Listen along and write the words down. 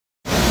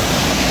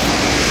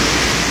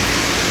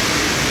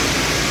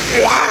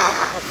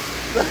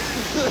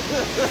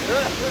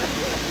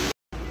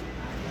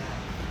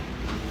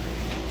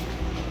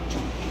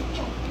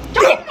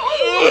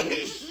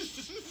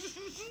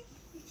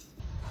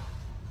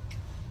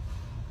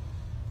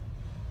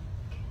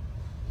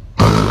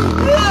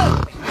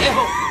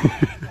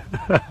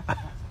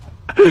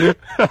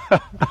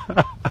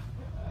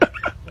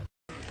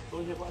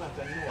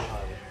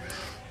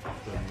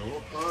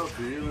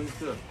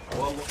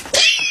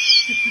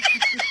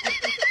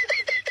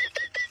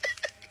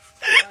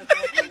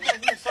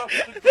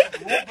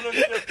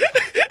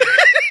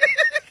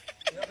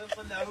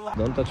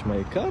Don't touch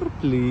my car,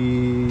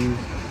 please.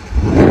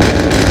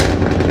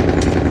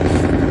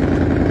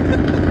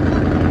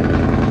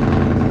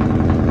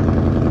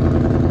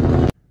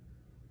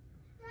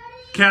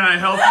 Can I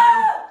help you?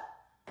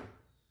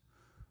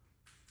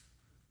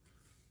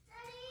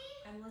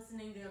 I'm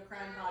listening to a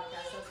crime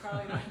podcast, so it's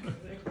probably not good.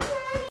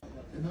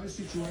 In those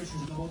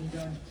situations, the modern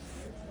gun,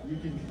 you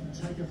can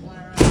take a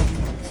flare out.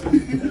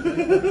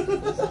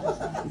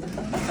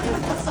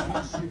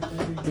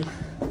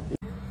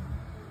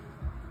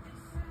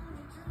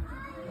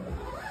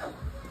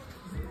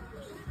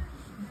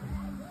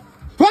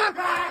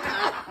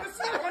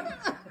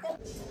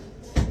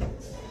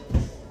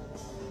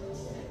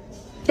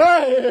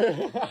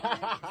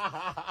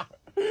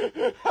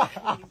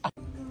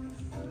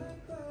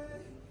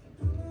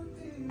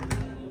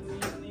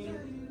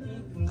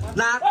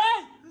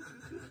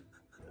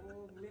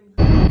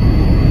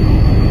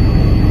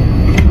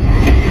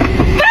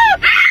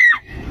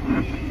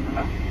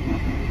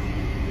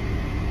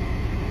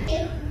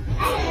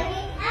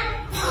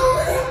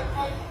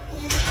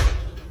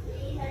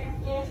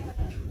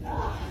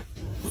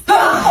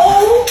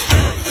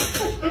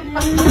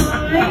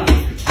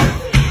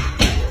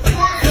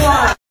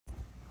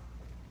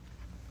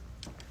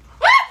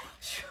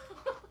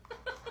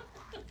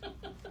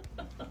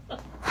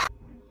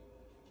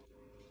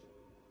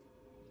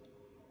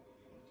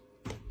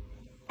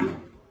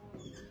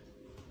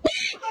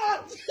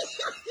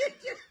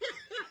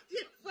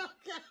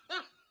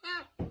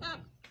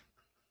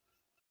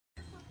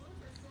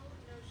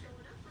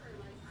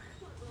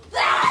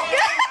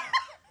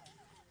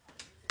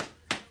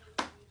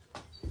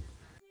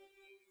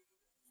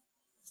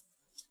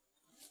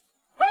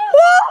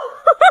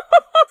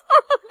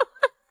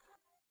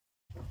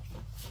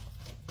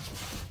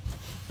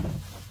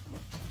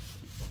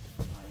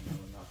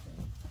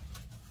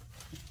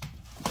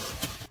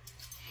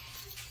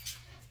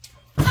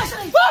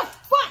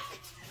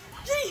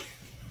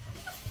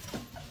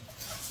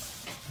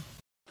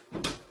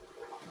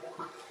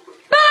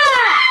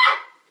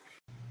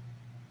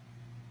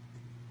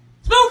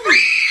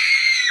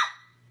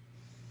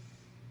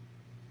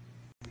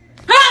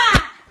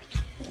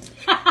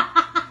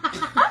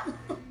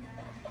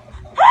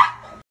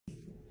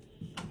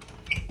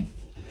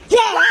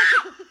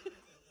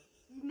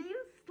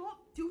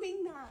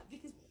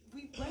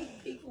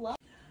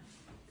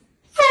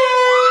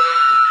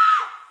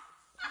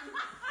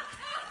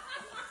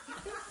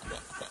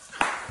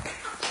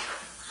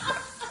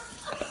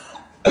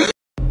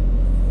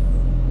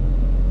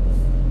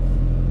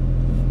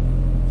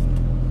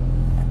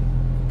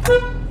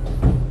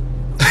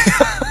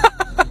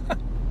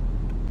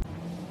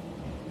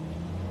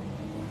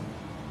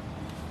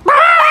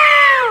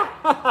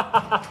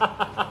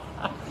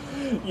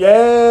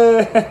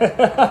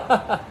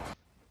 Yeah!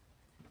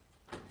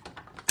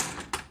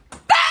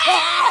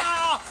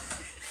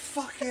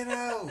 Fucking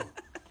hell!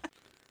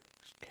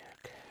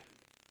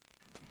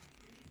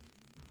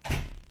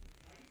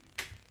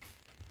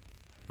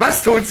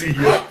 Was tun Sie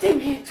hier?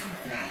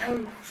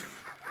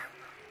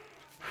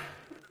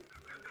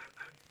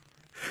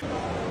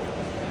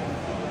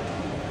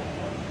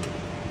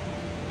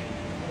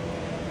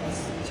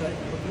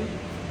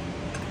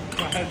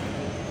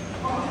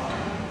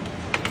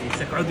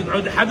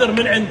 اقعد حذر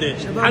من عنده.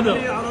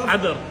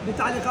 حذر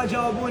بالتعليقات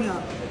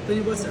جاوبونا.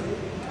 طيب وسع.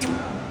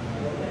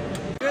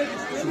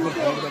 شوف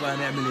الحوار ده بقى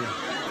هنعمل ايه؟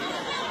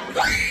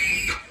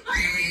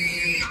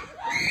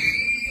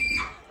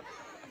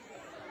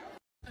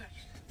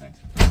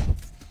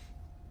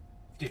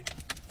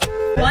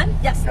 One?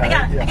 Yes, I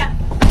got it. I got it.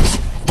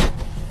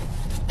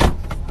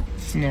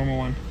 It's a normal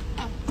one.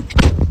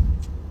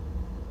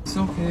 It's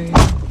okay.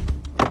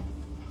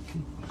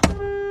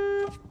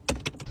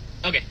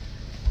 Okay.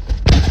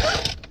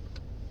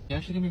 You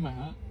actually give me my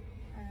hat?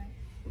 Alright.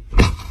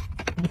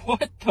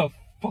 What the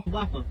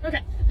fuck?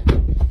 Okay.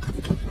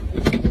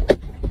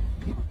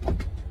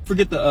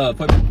 Forget the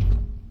pipe.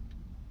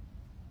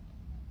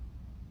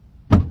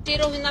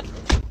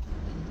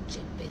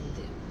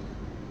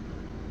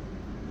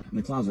 In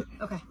the closet.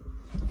 Okay.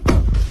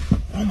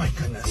 Oh my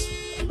goodness.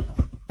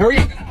 Hurry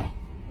up.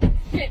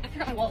 Shit, I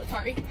forgot my wallet,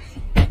 sorry.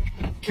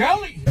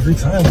 Kelly! Every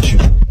time with you.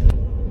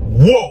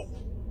 Whoa!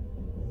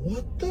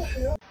 What the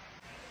hell?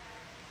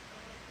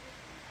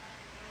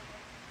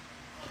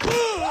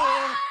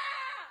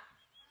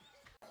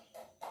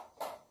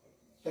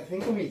 Tá sem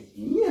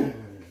comidinha?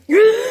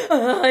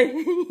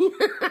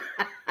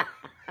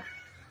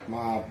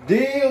 Mas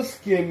Deus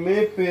que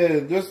me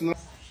perdoe.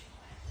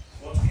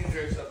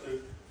 drinks up,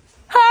 dude.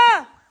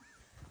 Ha!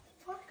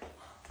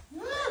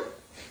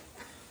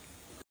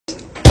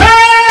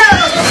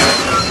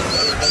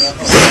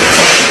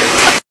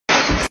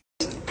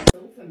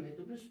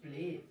 Du bist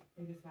blöd.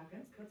 Das war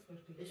ganz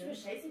kurzfristig. Ist mir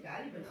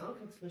scheißegal, ich bin auch ein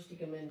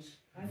kurzfristiger Mensch.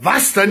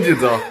 Was denn dir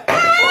da?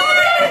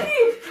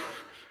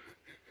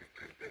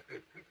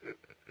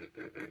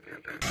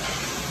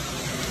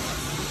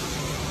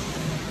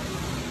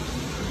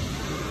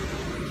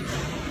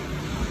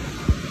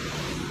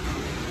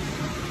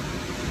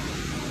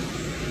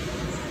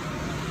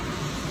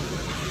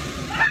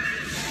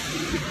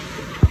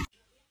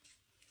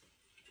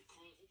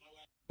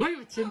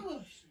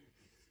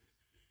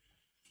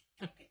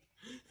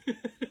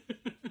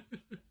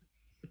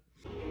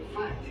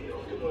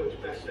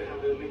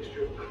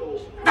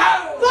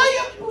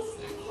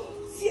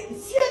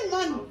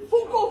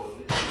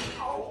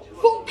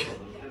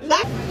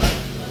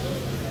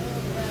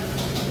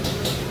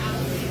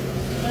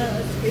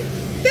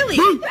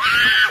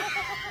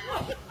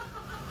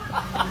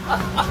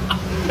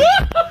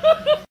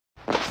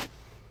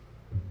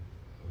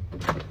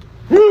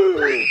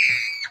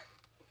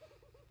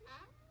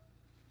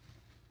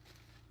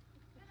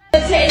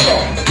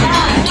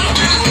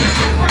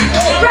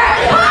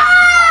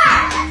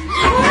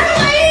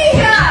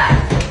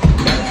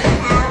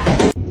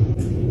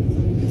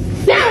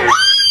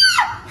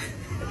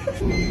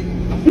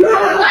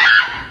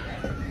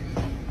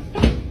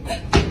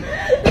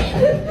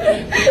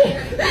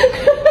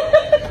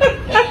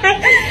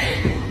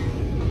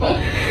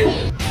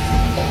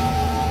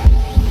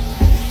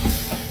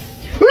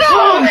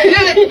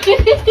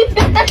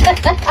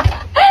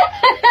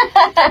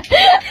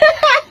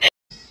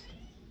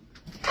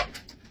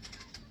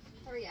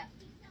 Hurry up.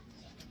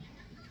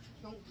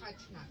 Don't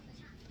touch nothing.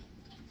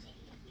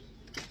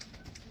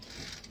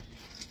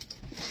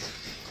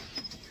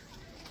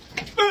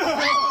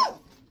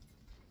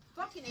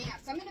 Fucking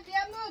ass. I'm in a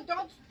bad mood.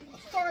 Don't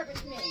start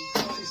with me.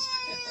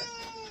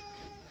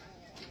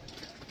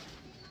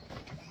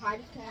 Hard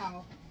to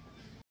tell.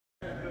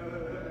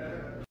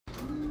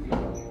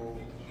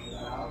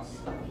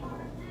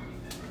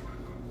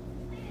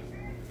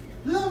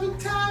 Loving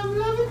time,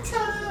 loving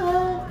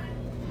time.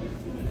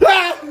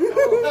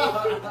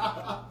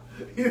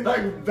 He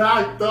like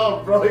backed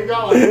up, bro. He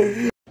got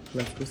like.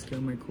 Let's go scare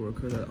my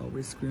coworker that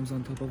always screams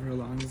on top of her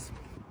lungs.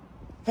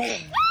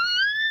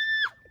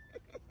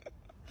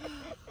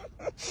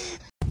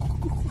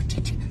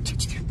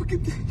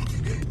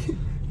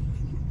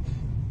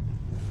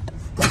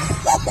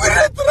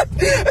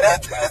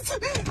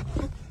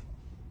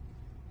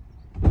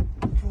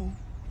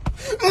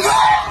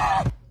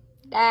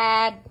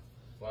 Dad.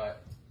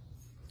 What?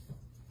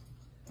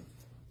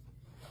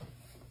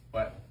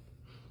 What?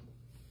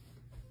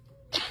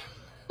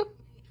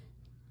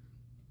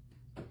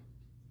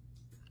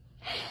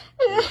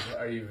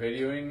 Are you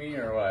videoing me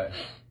or what?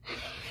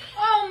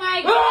 Oh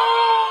my god.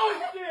 Oh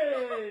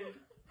shit!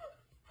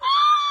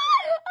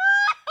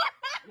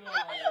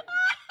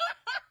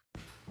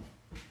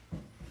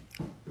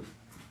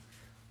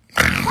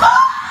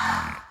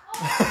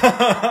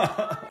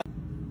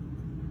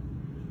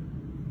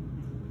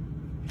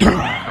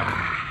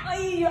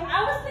 I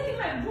was thinking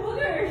my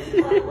boogers.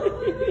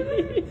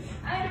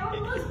 I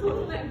almost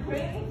blew my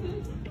brain.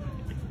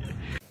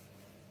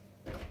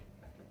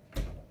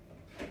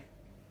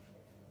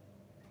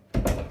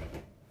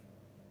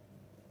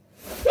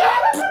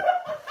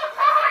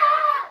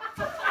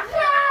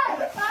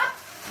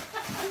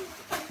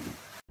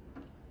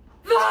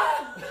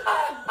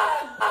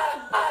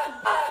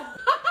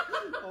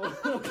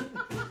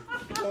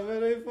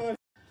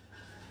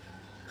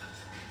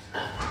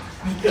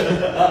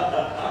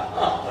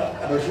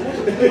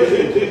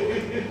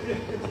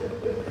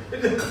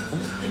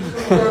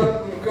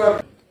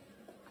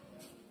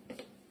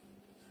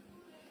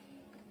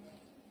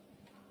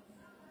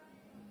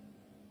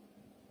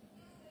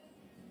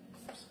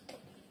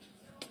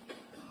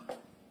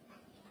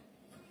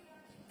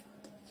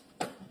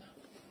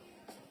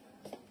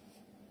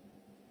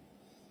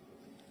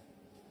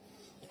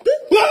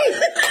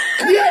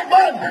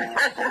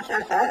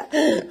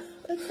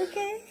 It's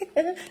okay.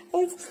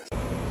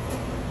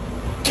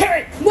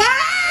 Carrie! What?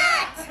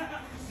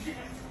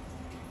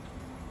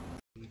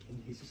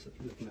 He's just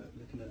looking at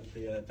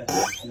the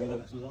vessels. You know the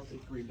vessels are the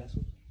green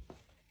vessels.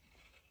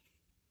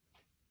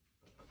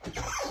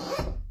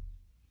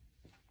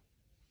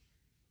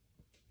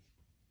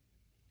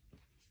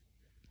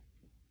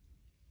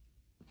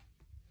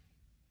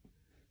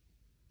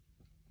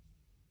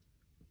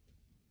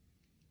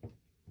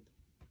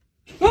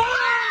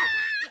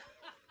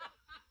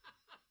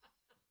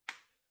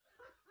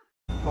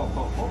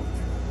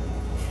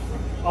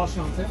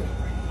 Enchanté.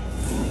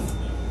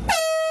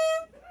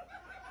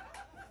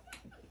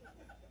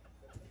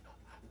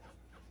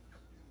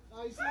 I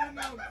see him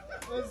now.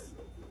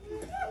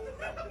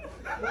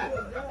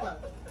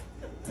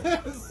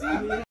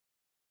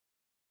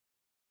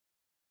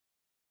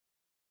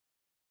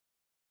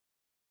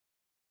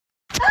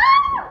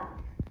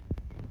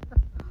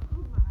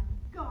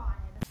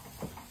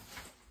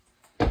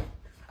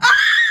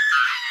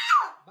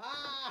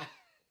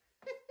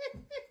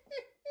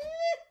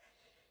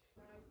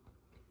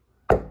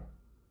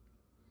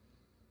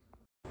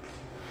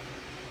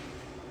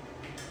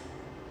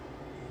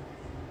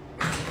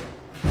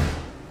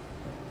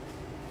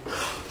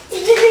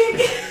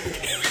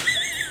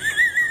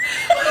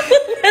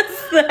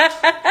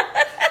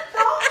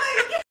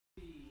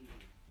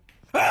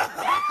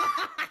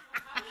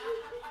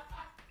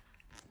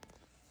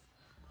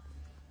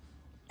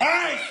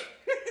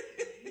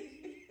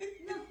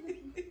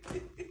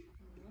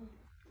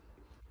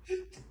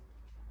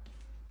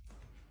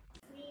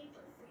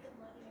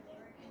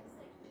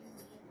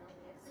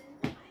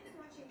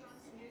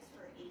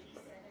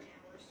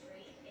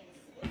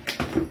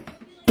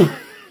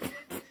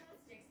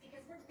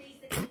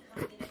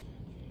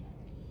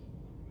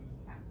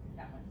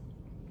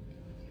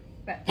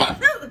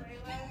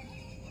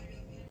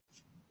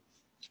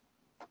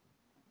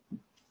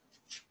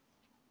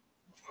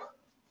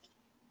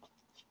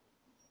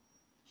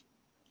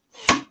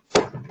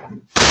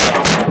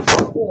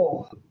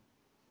 Oh.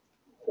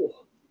 Oh.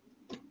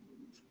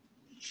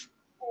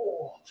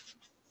 Oh.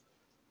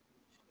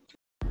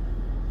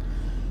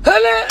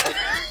 Hello.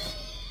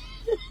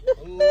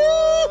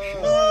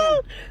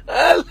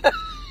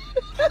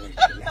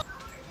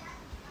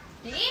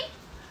 Me?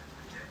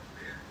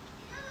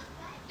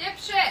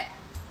 Dipshit.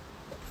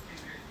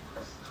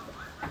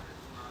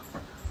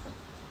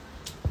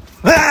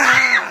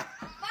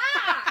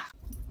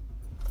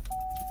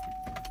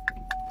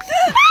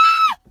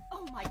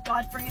 Oh my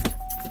god, bring it.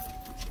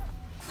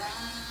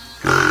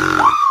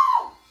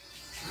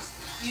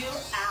 You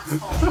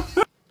asshole.